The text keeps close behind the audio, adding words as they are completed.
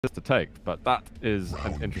to take? But that is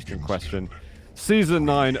an interesting question. Season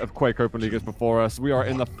 9 of Quake Open League is before us. We are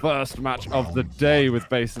in the first match of the day with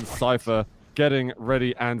Base and CYPHER getting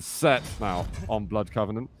ready and set now on Blood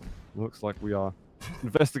Covenant. Looks like we are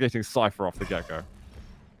investigating CYPHER off the get-go.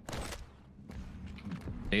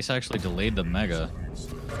 Base actually delayed the Mega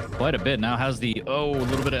quite a bit. Now has the, a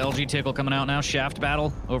little bit of LG tickle coming out now. Shaft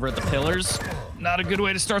battle over at the pillars. Not a good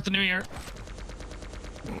way to start the new year.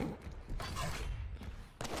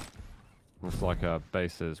 Looks like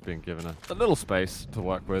Base is being given a little space to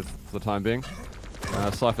work with for the time being.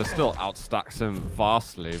 CYPHER still outstacks him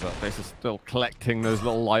vastly, but Base is still collecting those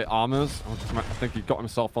little light armors. I think he got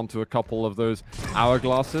himself onto a couple of those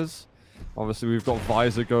hourglasses. Obviously, we've got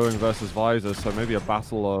Visor going versus Visor, so maybe a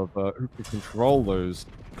battle of who can control those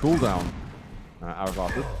cooldown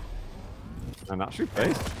hourglasses. And actually,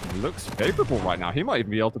 Base looks favorable right now. He might even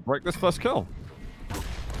be able to break this first kill.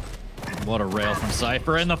 What a rail from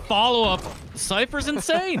CYPHER, and the follow-up. CYPHER's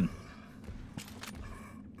insane.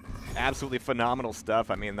 Absolutely phenomenal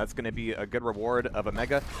stuff. I mean, that's going to be a good reward of a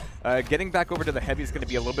Mega. Getting back over to the Heavy is going to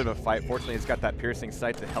be a little bit of a fight. Fortunately, he's got that piercing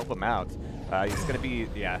sight to help him out. He's going to be,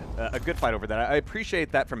 a good fight over that. I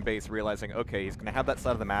appreciate that from Base, realizing, okay, he's going to have that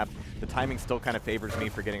side of the map. The timing still kind of favors me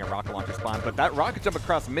for getting a rocket launcher spawn, but that rocket jump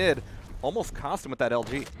across mid almost cost him with that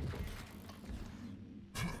LG.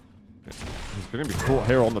 He's going to be caught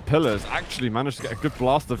here on the pillars. Actually managed to get a good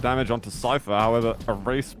blast of damage onto CYPHER. However, a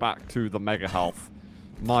race back to the Mega health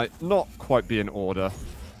might not quite be in order.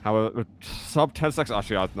 However, sub 10 seconds.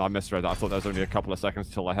 Actually, I misread that. I thought there was only a couple of seconds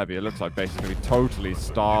till the Heavy. It looks like Base is going to be totally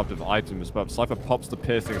starved of items. But CYPHER pops the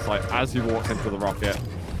piercing sight as he walks into the rocket.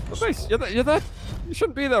 But Base, you're there. You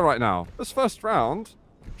shouldn't be there right now. This first round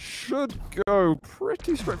should go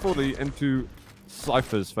pretty straightforwardly into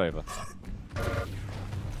CYPHER's favor.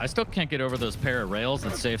 I still can't get over those pair of rails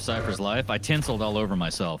that saved CYPHER's life. I tinseled all over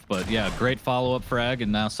myself. But yeah, great follow-up frag,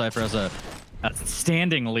 and now CYPHER has a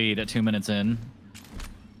standing lead at 2 minutes in.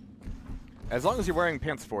 As long as you're wearing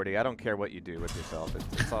pants 40, I don't care what you do with yourself.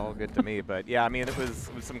 It's all good to me. But yeah, I mean, it was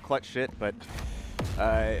some clutch shit. But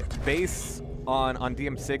Base on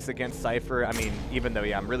DM6 against CYPHER. I mean, even though,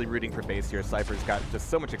 I'm really rooting for Base here. CYPHER's got just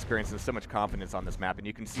so much experience and so much confidence on this map. And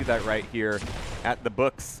you can see that right here at the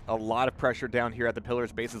books. A lot of pressure down here at the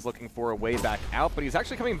pillars. Base is looking for a way back out, but he's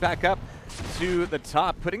actually coming back up to the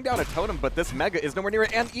top, putting down a totem, but this Mega is nowhere near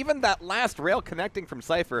it. And even that last rail connecting from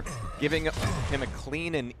CYPHER, giving him a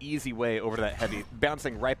clean and easy way over to that Heavy,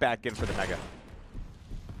 bouncing right back in for the Mega.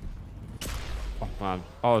 Oh man,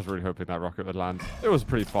 I was really hoping that rocket would land. It was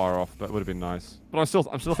pretty far off, but it would have been nice. But I'm still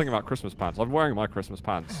thinking about Christmas pants. I'm wearing my Christmas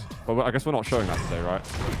pants, but I guess we're not showing that today, right?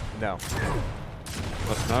 No.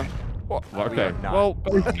 No? What? Okay. Well,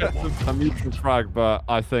 Base gets a mutual frag, but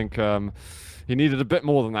I think he needed a bit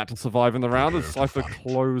more than that to survive in the round, and CYPHER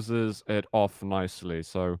closes it off nicely.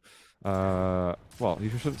 So, well, he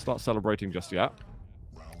shouldn't start celebrating just yet.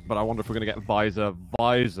 But I wonder if we're going to get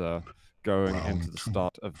Visor going into the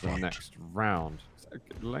start of the next round. Is that a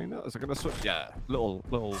good laner? Is it going to switch? Yeah, little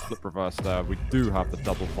flip reverse there. We do have the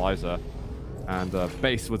double Visor and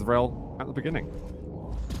Base with Rel at the beginning.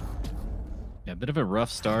 Yeah, a bit of a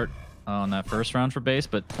rough start on that first round for Base,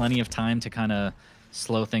 but plenty of time to kind of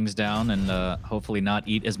slow things down and hopefully not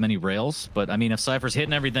eat as many rails. But I mean, if CYPHER's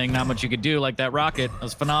hitting everything, not much you could do. Like that rocket, that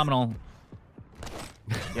was phenomenal.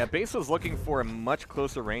 Yeah, Base was looking for a much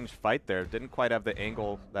closer range fight there. Didn't quite have the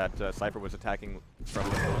angle that CYPHER was attacking from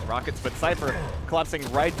those rockets, but CYPHER collapsing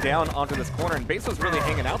right down onto this corner, and Base was really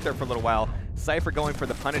hanging out there for a little while. CYPHER going for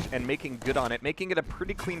the punish and making good on it, making it a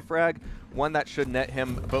pretty clean frag, one that should net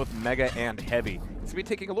him both Mega and Heavy. He's going to be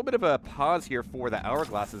taking a little bit of a pause here for the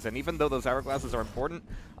hourglasses, and even though those hourglasses are important,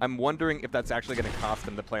 I'm wondering if that's actually going to cost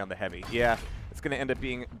him to play on the Heavy. Yeah, it's going to end up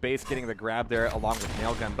being Base getting the grab there along with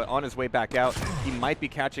Nailgun, but on his way back out, he might be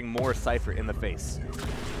catching more CYPHER in the face.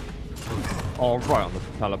 Oh, right on the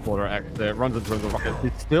teleporter exit. Runs into the rocket.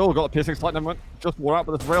 He's still got a piercing sight and just wore out,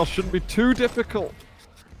 but this rail shouldn't be too difficult.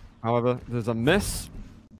 However, there's a miss.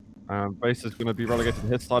 Base is going to be relegated to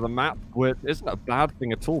his side of the map, which isn't a bad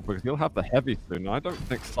thing at all because he'll have the Heavy soon. I don't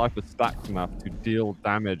think CYPHER stacks enough to deal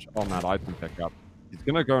damage on that item pickup. He's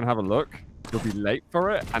going to go and have a look. He'll be late for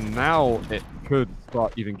it, and now it could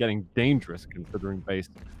start even getting dangerous considering Base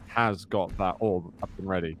has got that orb up and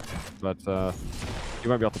ready. But he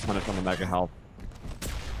won't be able to punish on the Mega health.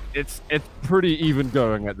 It's pretty even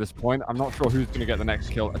going at this point. I'm not sure who's going to get the next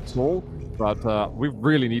kill at all, but we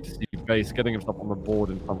really need to see Base getting himself on the board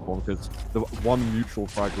in some form because the one mutual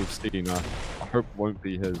frag we've seen, I hope won't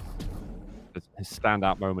be his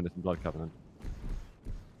standout moment in Blood Covenant.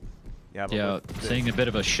 Yeah, seeing a bit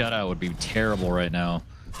of a shutout would be terrible right now.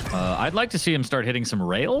 I'd like to see him start hitting some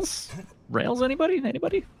rails. Rails, anybody?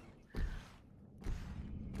 Anybody?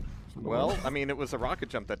 Well, I mean, it was a rocket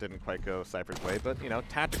jump that didn't quite go Cypher's way, but, you know,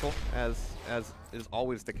 tactical, as is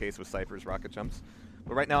always the case with Cypher's rocket jumps.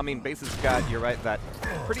 But right now, I mean, Base has got, you're right, that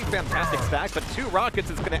pretty fantastic stack, but 2 rockets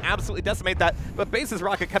is going to absolutely decimate that. But Base's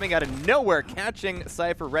rocket coming out of nowhere, catching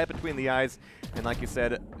Cypher right between the eyes. And like you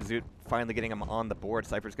said, Zoot finally getting him on the board.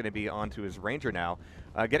 Cypher's going to be onto his Ranger now.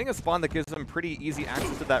 Getting a spawn that gives him pretty easy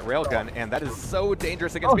access to that railgun, and that is so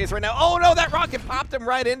dangerous against Base right now. Oh no, that rocket popped him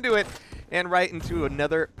right into it, and right into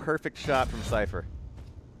another perfect shot from Cypher.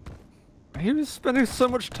 He was spending so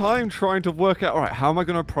much time trying to work out, all right, how am I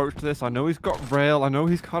going to approach this? I know he's got rail. I know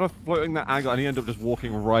he's kind of floating that angle, and he ended up just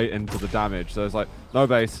walking right into the damage. So it's like, no,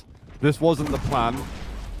 Base, this wasn't the plan.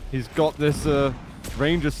 He's got this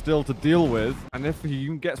Ranger still to deal with, and if he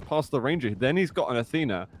even gets past the Ranger, then he's got an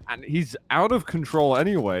Athena, and he's out of control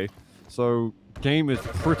anyway. So game is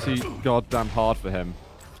pretty goddamn hard for him.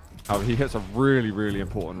 However, he hits a really, really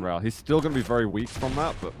important rail. He's still going to be very weak from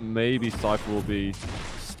that, but maybe Cypher will be...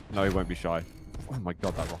 No, he won't be shy. Oh my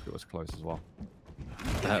god, that rocket was close as well.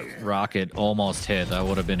 That rocket almost hit. That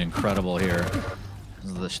would have been incredible here.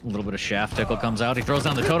 The little bit of shaft tickle comes out. He throws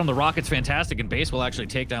down the totem. The rocket's fantastic, and Base will actually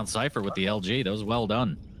take down Cypher with the LG. That was well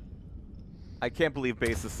done. I can't believe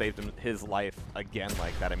Base has saved his life again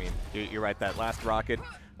like that. I mean, you're right, that last rocket,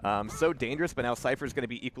 so dangerous, but now Cypher's going to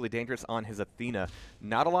be equally dangerous on his Athena.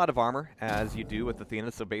 Not a lot of armor, as you do with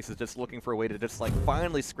Athena, so Base is just looking for a way to just, like,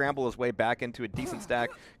 finally scramble his way back into a decent stack.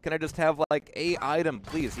 Can I just have, like, a item,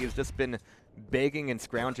 please? He has just been begging and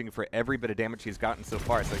scrounging for every bit of damage he's gotten so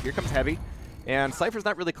far. So here comes Heavy, and Cypher's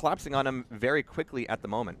not really collapsing on him very quickly at the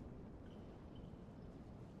moment.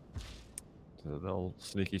 So they'll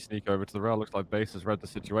sneak over to the rail. Looks like Base has read the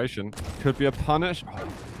situation. Could be a punish. Oh,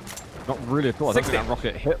 not really at all. I don't think that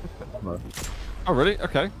rocket hit. Oh, really?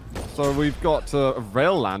 Okay. So we've got a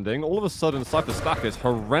rail landing. All of a sudden, Cypher's stack is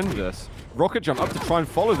horrendous. Rocket jump up to try and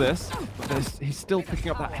follow this, but he's still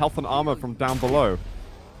picking up that health and armor from down below.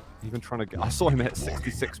 Even trying to get... I saw him hit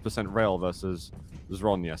 66% rail versus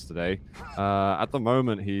Ron yesterday. At the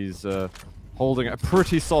moment, he's holding a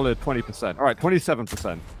pretty solid 20%. All right,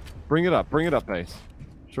 27%. Bring it up, Base.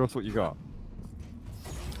 Show us what you got.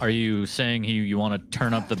 Are you saying you want to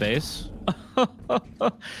turn up the bass?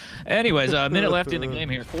 Anyways, a minute left in the game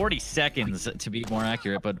here. 40 seconds to be more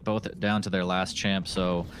accurate, but both down to their last champ.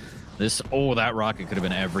 So this, oh, that rocket could have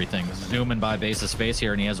been everything. Zooming by Base's face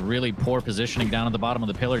here, and he has really poor positioning down at the bottom of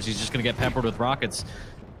the pillars. He's just going to get peppered with rockets.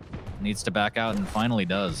 Needs to back out, and finally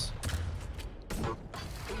does.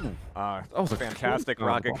 That was a fantastic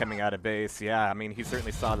rocket coming out of Base. Yeah, I mean, he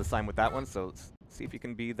certainly saw the sign with that one, so let's see if he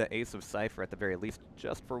can be the ace of Cypher at the very least,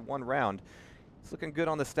 just for one round. He's looking good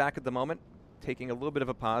on the stack at the moment, taking a little bit of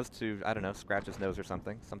a pause to, I don't know, scratch his nose or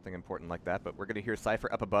something important like that, but we're going to hear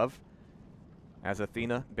Cypher up above. As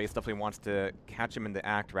Athena, Base definitely wants to catch him in the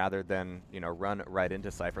act rather than, you know, run right into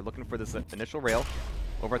Cypher. Looking for this initial rail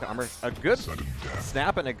over at the armor. A good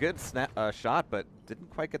snap and a good shot, but didn't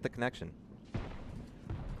quite get the connection.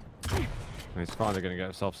 He's finally going to get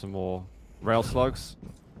himself some more rail slugs.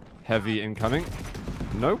 Heavy incoming.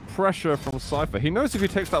 No pressure from Cypher. He knows if he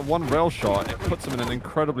takes that one rail shot, it puts him in an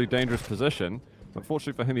incredibly dangerous position.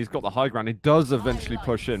 Unfortunately for him, he's got the high ground. He does eventually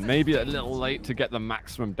push in. Maybe a little late to get the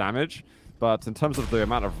maximum damage, but in terms of the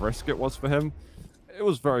amount of risk it was for him, it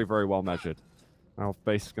was very, very well measured. Now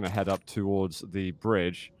Base is going to head up towards the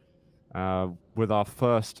bridge with our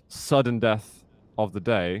first sudden death of the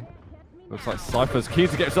day. Looks like Cypher's keen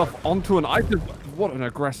to get himself onto an item. What an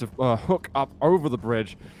aggressive hook up over the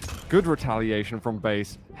bridge. Good retaliation from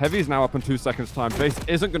Base. Heavy's now up in 2 seconds time. Base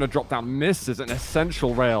isn't going to drop down. Misses an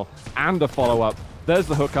essential rail and a follow-up. There's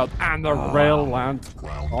the hook up and the rail land.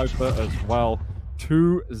 Cypher as well.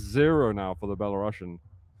 2-0 now for the Belarusian.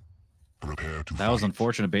 That was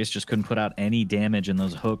unfortunate. Base just couldn't put out any damage in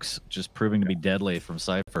those hooks, just proving to be deadly from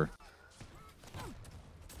Cypher.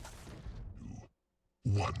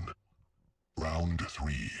 1. Round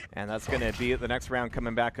 3. And that's going to be the next round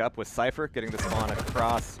coming back up with Cypher getting the spawn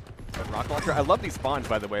across the rocket launcher. I love these spawns,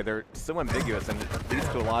 by the way. They're so ambiguous, and it leads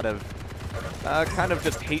to a lot of kind of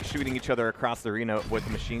just hate shooting each other across the arena with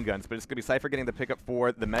machine guns. But it's going to be Cypher getting the pickup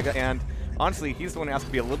for the Mega, and honestly, he's the one who has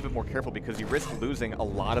to be a little bit more careful because you risk losing a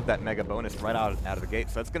lot of that Mega bonus right out of the gate.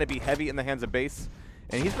 So that's going to be Heavy in the hands of Base.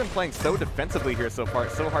 And he's been playing so defensively here so far.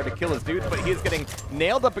 It's so hard to kill his dudes, but he is getting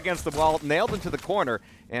nailed up against the wall, nailed into the corner,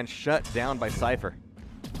 and shut down by Cypher.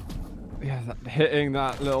 Yeah, hitting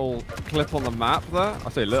that little clip on the map there. I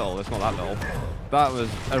say little, it's not that little. That was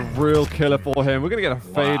a real killer for him. We're going to get a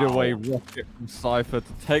fadeaway rocket from Cypher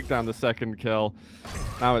to take down the second kill.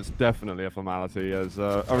 Now it's definitely a formality, as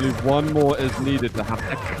only one more is needed to have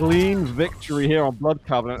a clean victory here on Blood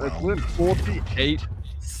Covenant. It's within 48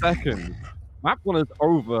 seconds. Map 1 is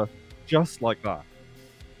over just like that.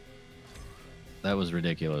 That was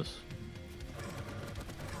ridiculous.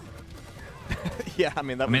 Yeah, I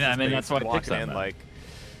mean, that was that's why I picked that map. like,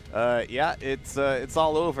 yeah, it's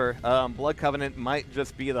all over. Blood Covenant might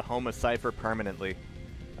just be the home of CYPHER permanently.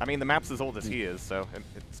 I mean, the map's as old as he is, so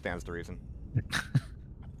it stands to reason.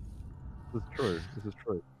 This is true. This is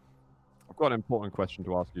true. I've got an important question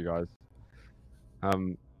to ask you guys.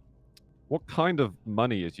 What kind of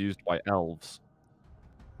money is used by elves?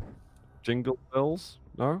 Jingle bells?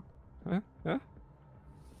 No? Yeah?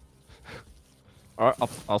 Alright,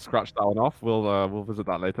 I'll scratch that one off. We'll visit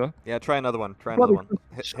that later. Yeah, try another one. Try another one.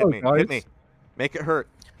 Hit me. Guys. Hit me. Make it hurt.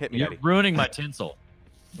 Hit me, You're Eddie. ruining my tinsel.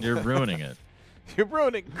 You're ruining it. You're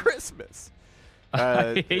ruining Christmas.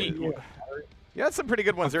 I hate you. You had some pretty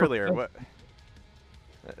good ones earlier. What?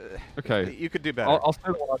 Okay. You could do better. I'll say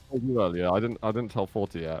what I told you earlier. I didn't tell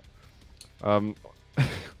 40 yet. Now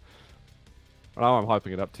I'm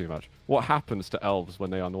hyping it up too much. What happens to elves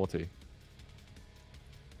when they are naughty?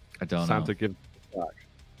 I don't Santa know. gives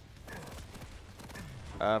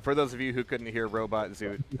back. For those of you who couldn't hear Robot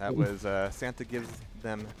Zoot, that was Santa gives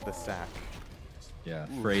them the sack. Yeah,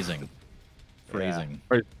 phrasing. Phrasing.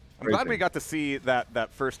 I'm glad we got to see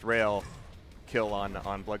that first rail kill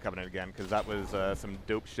on Blood Covenant again, because that was some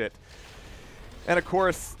dope shit. And of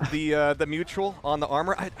course, the mutual on the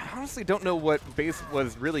armor. I honestly don't know what base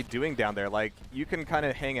was really doing down there. Like, you can kind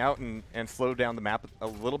of hang out and slow down the map a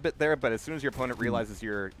little bit there, but as soon as your opponent realizes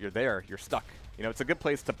you're there, you're stuck. You know, it's a good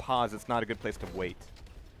place to pause. It's not a good place to wait.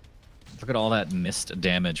 Look at all that missed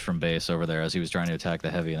damage from base over there as he was trying to attack the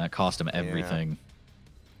heavy, and that cost him everything.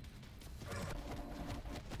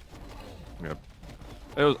 Yeah.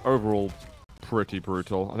 It was overall pretty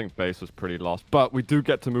brutal. I think base was pretty lost, but we do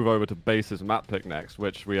get to move over to base's map pick next,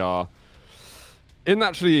 which we are in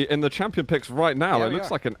the champion picks right now. Yeah, it looks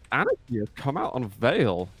like an Anarchy has come out on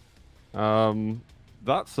Veil.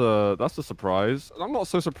 That's a surprise. I'm not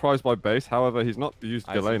so surprised by base. However, he's not used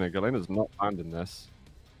Galena. Galena's not banned in this.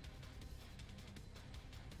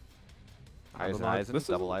 Eisen,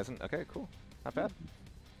 double Eisen. Okay, cool. Not bad.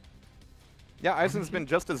 Yeah, Eisen's been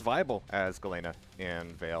just as viable as Galena in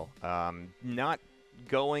Veil. Not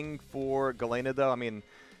going for Galena, though. I mean,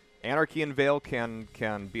 Anarchy and Veil can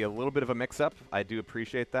be a little bit of a mix-up. I do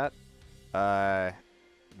appreciate that.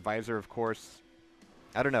 Visor, of course.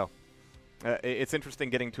 I don't know. It's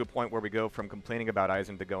interesting getting to a point where we go from complaining about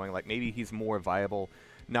Eisen to going, like, maybe he's more viable,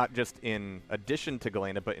 not just in addition to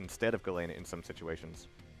Galena, but instead of Galena in some situations.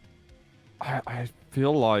 I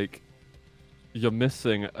feel like you're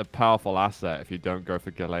missing a powerful asset if you don't go for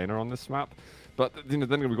Galena on this map. But you know,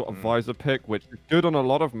 then we've got a Visor pick, which is good on a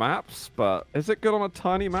lot of maps, but is it good on a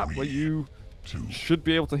tiny map where you should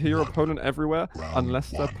be able to hear your opponent everywhere unless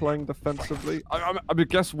they're playing defensively? I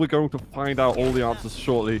guess we're going to find out all the answers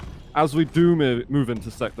shortly as we do move into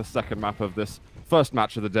the second map of this first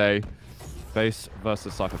match of the day. Base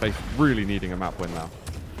versus CYPHER. Base really needing a map win now.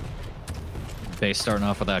 Base starting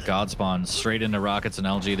off with that God Spawn straight into Rockets and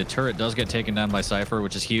LG. The turret does get taken down by CYPHER,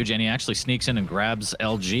 which is huge, and he actually sneaks in and grabs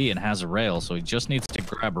LG and has a rail, so he just needs to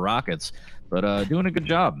grab Rockets, but doing a good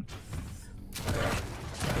job.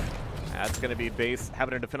 That's going to be Base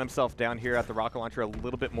having to defend himself down here at the rocket launcher a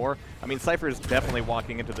little bit more. I mean, CYPHER is definitely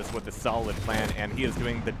walking into this with a solid plan, and he is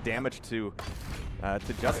doing the damage to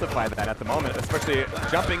justify that at the moment, especially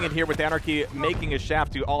jumping in here with Anarchy, making his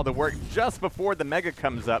shaft do all the work just before the Mega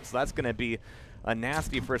comes up, so that's going to be a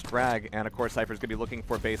nasty first frag, and of course CYPHER's going to be looking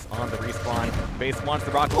for Base on the respawn. Base wants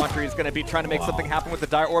the rocket launcher. He's going to be trying to make something happen with the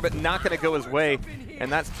Dire Orbit. Not going to go his way,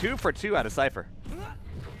 and that's 2 for 2 out of CYPHER.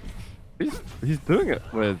 He's doing it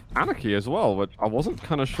with Anarchy as well, which I wasn't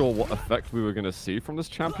kind of sure what effect we were going to see from this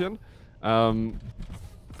champion.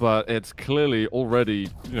 But it's clearly already,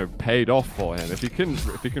 you know, paid off for him. If he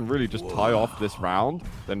can really just tie off this round,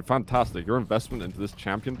 then fantastic. Your investment into this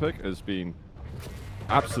champion pick has been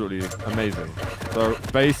absolutely amazing. So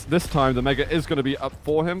Base, this time the Mega is going to be up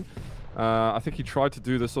for him. I think he tried to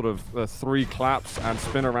do the sort of 3 claps and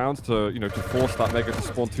spin around to, you know, to force that Mega to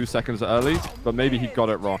spawn 2 seconds early, but maybe he got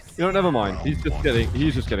it wrong. You know, never mind. He's just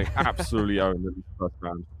getting absolutely owned in the first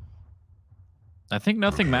round. I think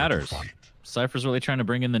nothing matters. CYPHER's really trying to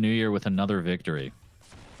bring in the new year with another victory.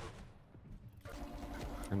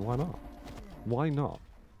 And why not? Why not?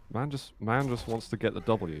 Man just wants to get the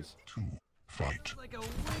W's. Fight.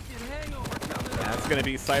 That's going to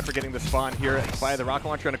be Cypher getting the spawn here by the rocket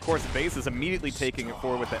launcher, and of course Base is immediately taking it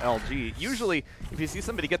forward with the LG. Usually, if you see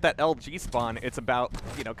somebody get that LG spawn, it's about,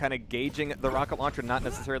 you know, kind of gauging the rocket launcher, not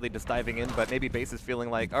necessarily just diving in, but maybe Base is feeling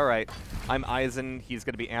like, all right, I'm Eisen, he's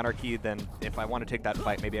going to be Anarchy, then if I want to take that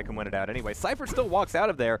fight, maybe I can win it out anyway. Cypher still walks out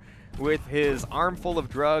of there with his arm full of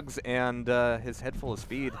drugs and his head full of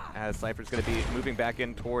speed, as Cypher's going to be moving back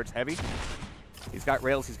in towards Heavy. He's got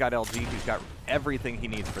rails, he's got LG, he's got everything he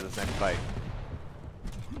needs for this next fight.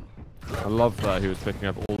 I love that he was picking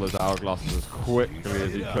up all those hourglasses as quickly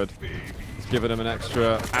as he could. He's given him an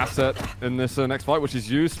extra asset in this next fight, which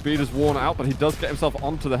is used. Speed is worn out, but he does get himself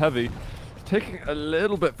onto the Heavy. It's taking a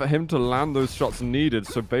little bit for him to land those shots needed,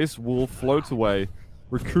 so Base will float away,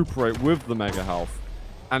 recuperate with the Mega Health.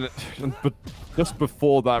 But just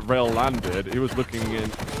before that rail landed, he was looking in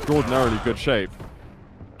extraordinarily good shape.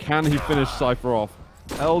 Can he finish Cypher off?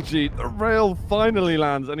 LG, the rail finally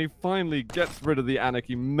lands, and he finally gets rid of the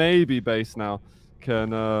Anarchy. Maybe Base now can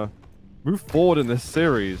move forward in this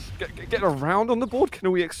series. Get around on the board?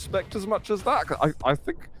 Can we expect as much as that? I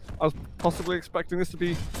think I was possibly expecting this to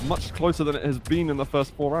be much closer than it has been in the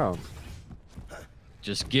first 4 rounds.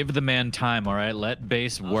 Just give the man time, all right? Let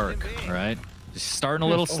Base work, all right? He's starting a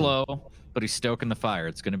little slow, but he's stoking the fire.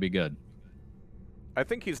 It's going to be good. I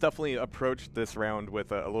think he's definitely approached this round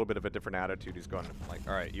with a little bit of a different attitude. He's going like,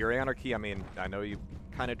 all right, you're Anarchy. I mean, I know you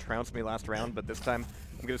kind of trounced me last round, but this time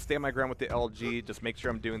I'm going to stand my ground with the LG, just make sure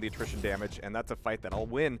I'm doing the attrition damage, and that's a fight that I'll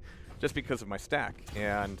win just because of my stack.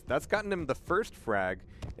 And that's gotten him the first frag,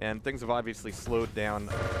 and things have obviously slowed down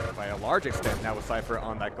by a large extent now with Cypher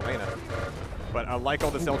on that Galena. But I like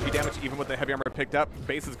all this LG damage, even with the heavy armor picked up.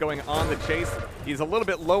 Base is going on the chase. He's a little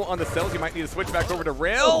bit low on the cells. You might need to switch back over to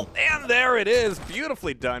rail. And there it is.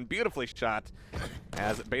 Beautifully done. Beautifully shot.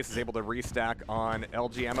 As Base is able to restack on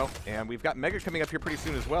LG ammo. And we've got Mega coming up here pretty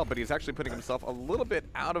soon as well, but he's actually putting himself a little bit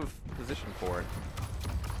out of position for it.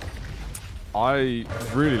 I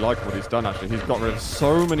really like what he's done, actually. He's got rid of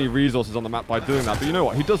so many resources on the map by doing that. But you know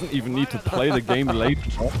what? He doesn't even need to play the game later.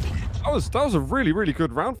 That was a really, really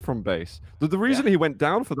good round from Base. The reason he went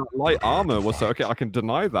down for that light armor was so, okay, I can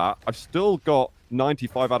deny that. I've still got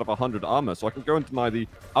 95 out of 100 armor, so I can go and deny the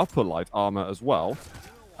upper light armor as well.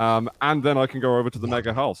 And then I can go over to the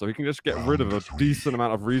Mega Hull, so he can just get rid of a decent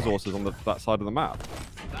amount of resources on that side of the map.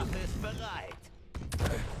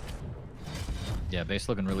 Yeah, Base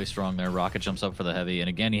looking really strong there. Rocket jumps up for the heavy. And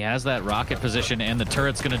again, he has that rocket position, and the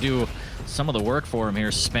turret's going to do some of the work for him here,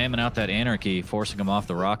 spamming out that Anarchy, forcing him off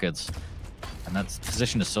the rockets. And that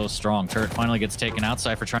position is so strong. Turret finally gets taken out.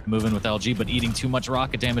 Cypher trying to move in with LG, but eating too much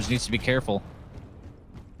rocket damage, needs to be careful.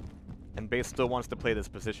 And Base still wants to play this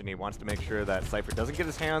position. He wants to make sure that Cypher doesn't get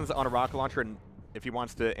his hands on a rocket launcher, and if he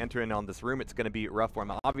wants to enter in on this room, it's going to be rough for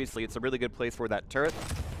him. Obviously, it's a really good place for that turret.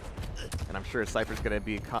 And I'm sure Cypher's going to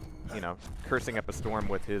be, you know, cursing up a storm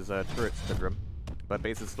with his turret syndrome. But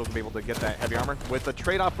Base is still going to be able to get that heavy armor with a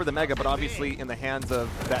trade-off for the Mega, but obviously in the hands of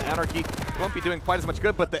that Anarchy, won't be doing quite as much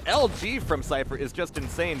good. But the LG from Cypher is just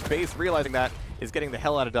insane. Base, realizing that, is getting the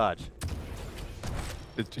hell out of dodge.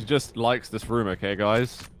 He just likes this room, okay,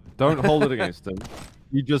 guys? Don't hold it against him.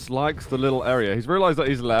 He just likes the little area. He's realized that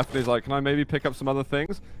he's left, and he's like, can I maybe pick up some other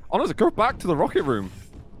things? Honestly, go back to the rocket room.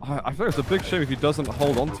 I think it's a big shame if he doesn't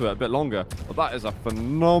hold on to it a bit longer. But that is a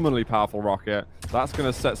phenomenally powerful rocket. That's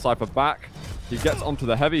going to set Cypher back. He gets onto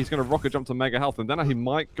the heavy. He's going to rocket jump to Mega Health. And then he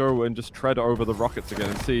might go and just tread over the rockets again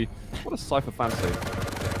and see what does Cypher fancy.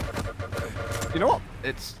 You know what?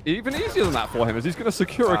 It's even easier than that for him, as he's going to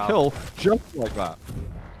secure a kill just like that.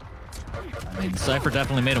 I mean, Cypher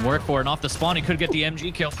definitely made him work for it. And off the spawn, he could get the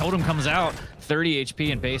MG kill. Totem comes out, 30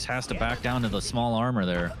 HP, and Base has to back down to the small armor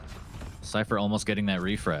there. Cypher almost getting that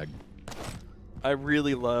refrag. I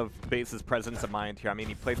really love Base's presence of mind here. I mean,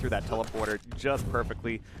 he played through that teleporter just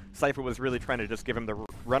perfectly. Cypher was really trying to just give him the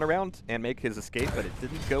runaround and make his escape, but it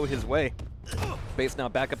didn't go his way. Base now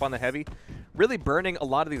back up on the heavy. Really burning a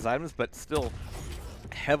lot of these items, but still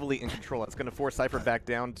heavily in control. It's going to force Cypher back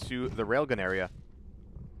down to the railgun area.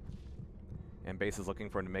 And Base is looking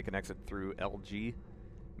for him to make an exit through LG,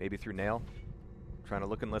 maybe through Nail. Trying to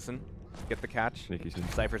look and listen, get the catch.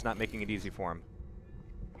 Cypher's not making it easy for him.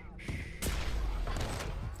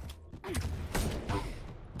 He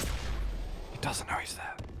doesn't know he's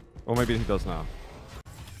there. Or maybe he does now.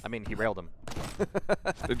 I mean, he railed him.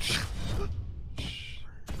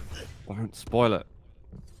 Don't spoil it.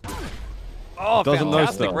 Oh, doesn't know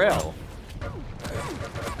fantastic still. rail.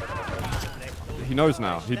 He knows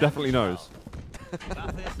now. He definitely knows.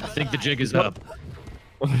 I think the jig is up.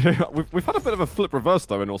 We've had a bit of a flip reverse,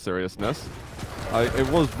 though, in all seriousness. It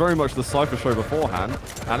was very much the Cypher show beforehand,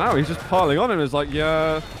 and now he's just piling on him. He's like,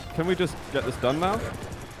 yeah, Can we just get this done now?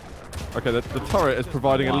 Okay, the turret is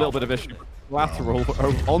providing a little bit of issue. Lateral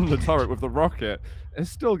on the turret with the rocket is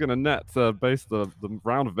still going to net base the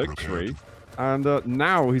round victory. And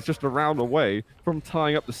now he's just a round away from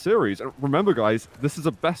tying up the series. And remember, guys, this is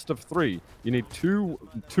a best of 3. You need two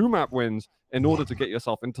map wins in order to get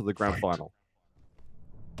yourself into the grand final.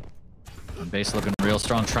 Base looking real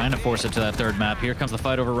strong, trying to force it to that third map. Here comes the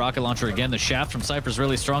fight over rocket launcher again. The shaft from CYPHER is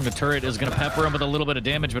really strong. The turret is going to pepper him with a little bit of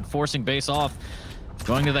damage, but forcing base off.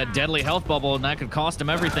 Going to that deadly health bubble, and that could cost him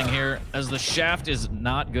everything here, as the shaft is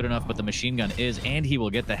not good enough, but the machine gun is, and he will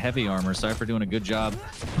get the heavy armor. CYPHER doing a good job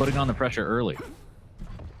putting on the pressure early.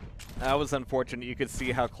 That was unfortunate. You could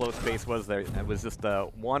see how close base was there. It was just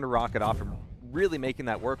one rocket off from really making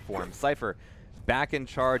that work for him. CYPHER back in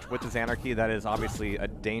charge with his Anarchy. That is obviously a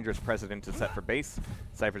dangerous precedent to set for base.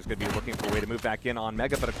 CYPHER's going to be looking for a way to move back in on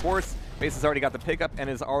Mega, but of course, base has already got the pickup and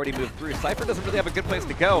has already moved through. CYPHER doesn't really have a good place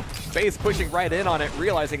to go. Base pushing right in on it,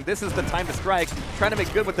 realizing this is the time to strike, trying to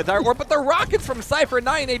make good with the Dire Orb, but the rockets from CYPHER,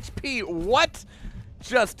 9 HP. What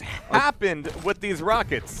just happened with these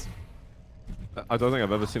rockets? I don't think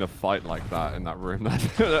I've ever seen a fight like that in that room.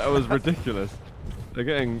 That was ridiculous. They're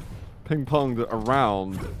getting ping-ponged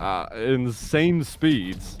around at insane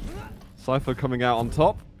speeds. CYPHER coming out on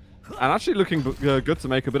top. And actually looking good to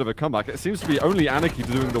make a bit of a comeback. It seems to be only Anarchy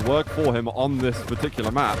doing the work for him on this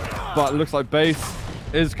particular map. But it looks like base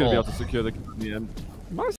is going to be able to secure the kill in the end.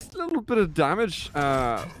 Nice little bit of damage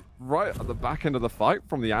right at the back end of the fight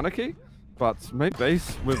from the Anarchy. But maybe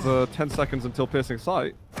base with 10 seconds until piercing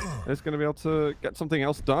sight is going to be able to get something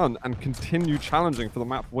else done and continue challenging for the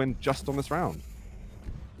map win just on this round.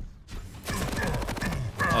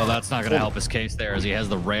 Oh, that's not going to help his case there, as he has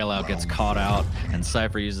the rail out, gets caught out, and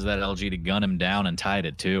CYPHER uses that LG to gun him down and tied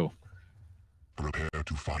it too. Prepare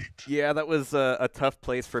to fight. Yeah, that was a tough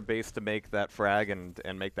place for base to make that frag and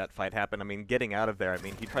make that fight happen. I mean, getting out of there, I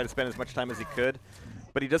mean, he tried to spend as much time as he could,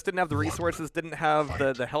 but he just didn't have the resources, didn't have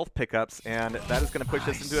the health pickups, and that is going to push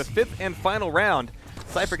us into a 5th and final round.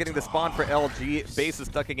 CYPHER getting the spawn for LG. Base is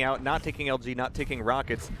ducking out, not taking LG, not taking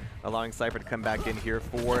rockets, allowing CYPHER to come back in here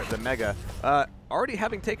for the Mega. Already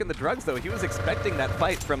having taken the drugs, though, he was expecting that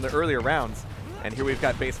fight from the earlier rounds. And here we've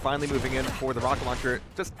got base finally moving in for the rocket launcher,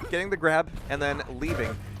 just getting the grab and then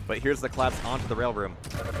leaving. But here's the collapse onto the rail room.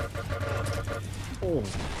 Oh,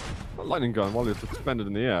 that lightning gun while it's suspended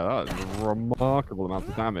in the air. That is a remarkable amount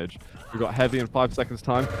of damage. We've got heavy in 5 seconds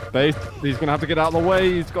time. Base, he's going to have to get out of the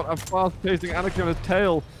way. He's got a fast-pacing Anarchy on his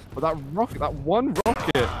tail. But that rocket, that one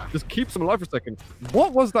rocket, just keeps him alive for a second.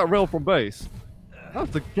 What was that rail from base? That was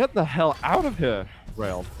to get the hell out of here,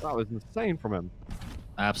 rail. That was insane from him.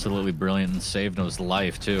 Absolutely brilliant, and saved his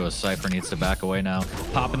life too, as CYPHER needs to back away now.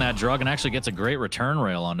 Popping that drug and actually gets a great return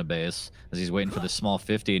rail onto base as he's waiting for the small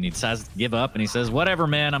 50, and he says give up, and he says, whatever,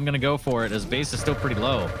 man, I'm going to go for it, as base is still pretty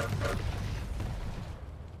low.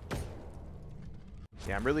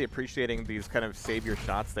 Yeah, I'm really appreciating these kind of savior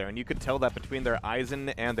shots there, and you could tell that between their Eisen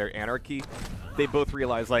and their Anarchy, they both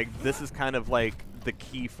realize, like, this is kind of like the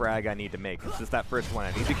key frag I need to make. It's just that first one.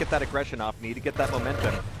 I need to get that aggression off, need to get that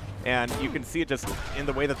momentum. And you can see it just in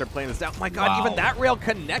the way that they're playing this out. Oh my god, wow. Even that rail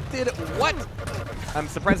connected? What? I'm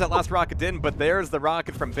surprised that last rocket didn't, but there's the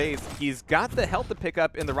rocket from base. He's got the health to pick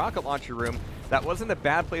up in the rocket launcher room. That wasn't a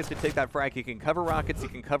bad place to take that frag. He can cover rockets, he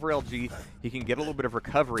can cover LG, he can get a little bit of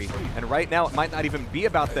recovery. And right now, it might not even be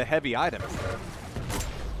about the heavy items.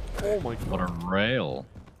 Oh my god. What a rail.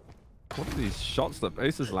 What are these shots that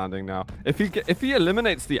base is landing now? If he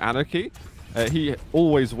eliminates the Anarchy, he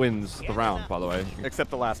always wins the round, by the way. Except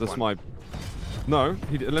the last one. No,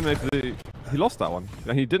 he eliminated the... He lost that one.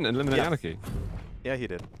 He didn't eliminate Anarchy. Yeah, he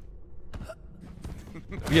did.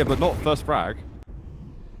 Yeah, but not first frag.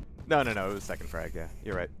 No, it was second frag, yeah.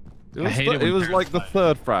 You're right. It was like the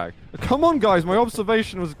third frag. Come on, guys, my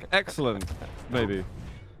observation was excellent. Maybe.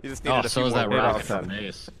 You just needed a few is that more rocket from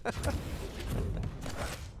base.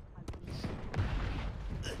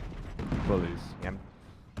 Bullies. Yeah, I'm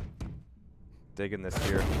digging this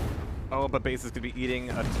here. Oh, but base is going to be eating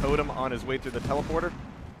a totem on his way through the teleporter.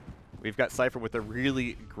 We've got CYPHER with a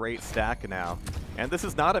really great stack now. And this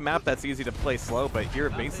is not a map that's easy to play slow, but here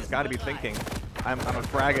base has got to be thinking, I'm a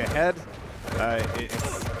frag ahead.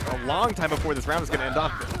 It's a long time before this round is going to end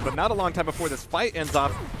off, but not a long time before this fight ends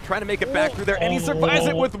off. Trying to make it back through there, and he survives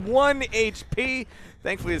it with 1 HP.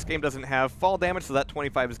 Thankfully, this game doesn't have fall damage, so that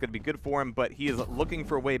 25 is going to be good for him, but he is looking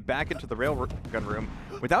for a way back into the railgun room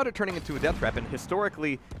without it turning into a death trap, and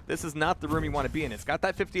historically, this is not the room you want to be in. It's got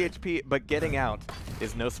that 50 HP, but getting out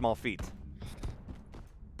is no small feat.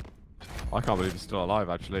 I can't believe he's still alive,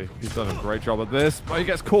 actually. He's done a great job at this, but he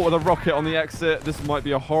gets caught with a rocket on the exit. This might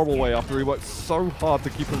be a horrible way after he worked so hard to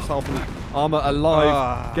keep himself and his armor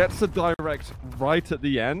alive. Gets a direct right at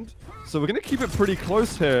the end. So we're going to keep it pretty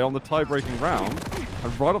close here on the tie-breaking round.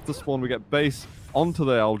 And right off the spawn, we get base onto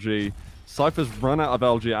the LG. CYPHER's run out of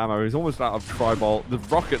LG ammo. He's almost out of tri-bolt. The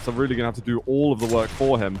rockets are really going to have to do all of the work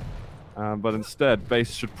for him. But instead,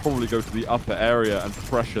 base should probably go to the upper area and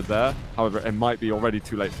pressure there. However, it might be already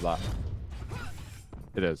too late for that.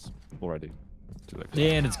 It is already too late.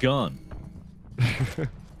 Yeah, and it's gone.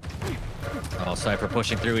 Oh, CYPHER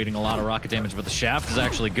pushing through, eating a lot of rocket damage, but the shaft is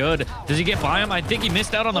actually good. Does he get by him? I think he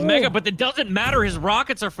missed out on the Mega, but it doesn't matter. His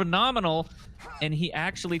rockets are phenomenal, and he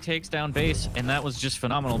actually takes down base, and that was just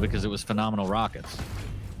phenomenal because it was phenomenal rockets.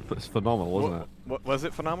 It's phenomenal, wasn't it? What was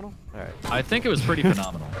it phenomenal? All right. I think it was pretty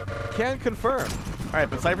phenomenal. Can confirm. All right,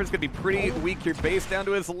 but CYPHER's going to be pretty weak here. Base down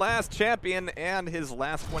to his last champion and his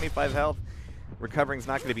last 25 health. Recovering's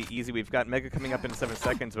not going to be easy. We've got Mega coming up in 7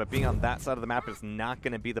 seconds, but being on that side of the map is not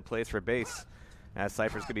going to be the place for base. As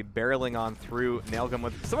CYPHER's going to be barreling on through Nailgun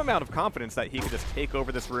with some amount of confidence that he could just take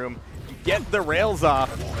over this room, get the rails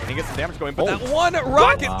off, and he gets some damage going. But that one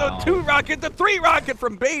rocket, the 2 rocket, the 3 rocket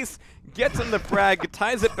from base gets him the frag,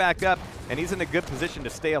 ties it back up, and he's in a good position to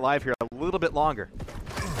stay alive here a little bit longer.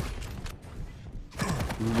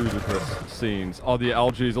 Ludicrous scenes. Oh, the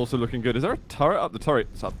LG is also looking good. Is there a turret up? The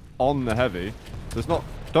turret's up on the heavy. There's not...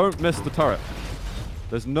 Don't miss the turret.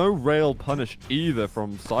 There's no rail punish either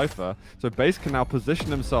from CYPHER. So base can now position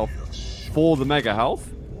himself for the Mega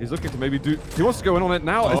health. He's looking to maybe do... He wants to go in on it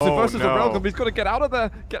now. It's versus the railgun, but he's got to get out of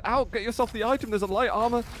there. Get out. Get yourself the item. There's a light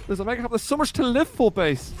armor. There's a Mega health. There's so much to live for,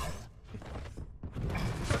 base.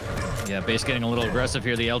 Yeah, base getting a little aggressive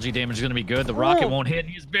here. The LG damage is going to be good. The rocket won't hit.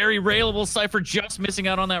 He's very railable. CYPHER just missing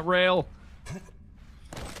out on that rail.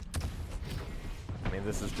 I mean,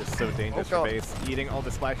 this is just so dangerous for base. Eating all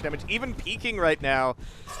the splash damage, even peeking right now.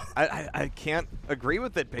 I can't agree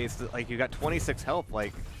with it, base. Like, you got 26 health.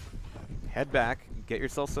 Like, head back, get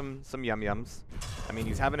yourself some yum-yums. I mean,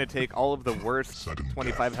 he's having to take all of the worst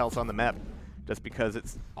 25 health on the map, just because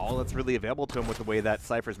it's all that's really available to him with the way that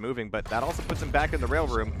CYPHER's moving. But that also puts him back in the rail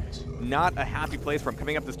room. Not a happy place for him.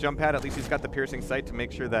 Coming up this jump pad, at least he's got the piercing sight to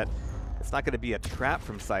make sure that it's not going to be a trap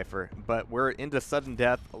from CYPHER. But we're into sudden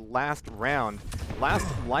death. Last round. Last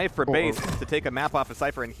life for base to take a map off of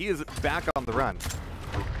CYPHER, and he is back on the run.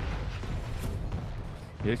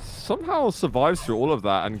 He somehow survives through all of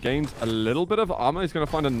that and gains a little bit of armor. He's going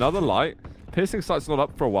to find another light. Piercing sight's not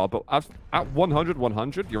up for a while, but at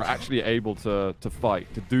 100, you're actually able to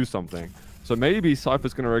fight, to do something. So maybe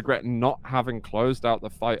CYPHER's going to regret not having closed out the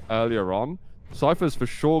fight earlier on. CYPHER's for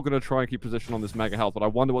sure going to try and keep position on this Mega health, but I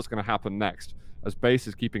wonder what's going to happen next. As base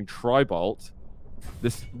is keeping tri-bolt,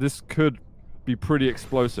 this could be pretty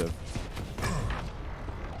explosive.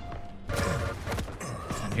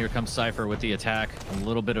 Here comes CYPHER with the attack. A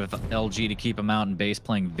little bit of LG to keep him out, and base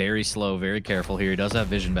playing very slow, very careful here. He does have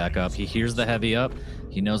vision back up. He hears the heavy up.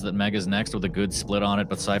 He knows that Mega's next with a good split on it,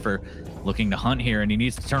 but CYPHER looking to hunt here, and he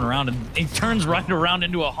needs to turn around, and he turns right around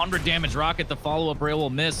into a 100 damage rocket. The follow-up rail will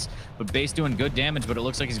miss, but base doing good damage, but it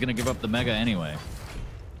looks like he's going to give up the Mega anyway.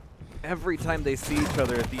 Every time they see each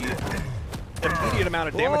other, the immediate amount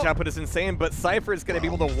of damage output is insane, but CYPHER is going to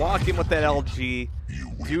be able to walk in with that LG,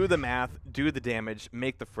 do the math, do the damage,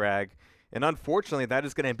 make the frag, and unfortunately that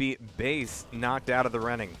is going to be base knocked out of the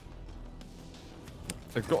running.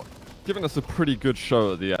 They've given us a pretty good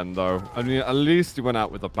show at the end, though. I mean, at least he went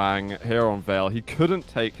out with a bang here on Vale. He couldn't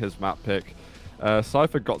take his map pick.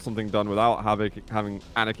 CYPHER got something done without having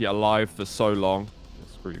Anarchy alive for so long.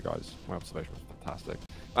 Screw you guys. My observation was fantastic.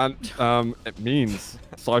 And it means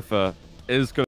CYPHER is going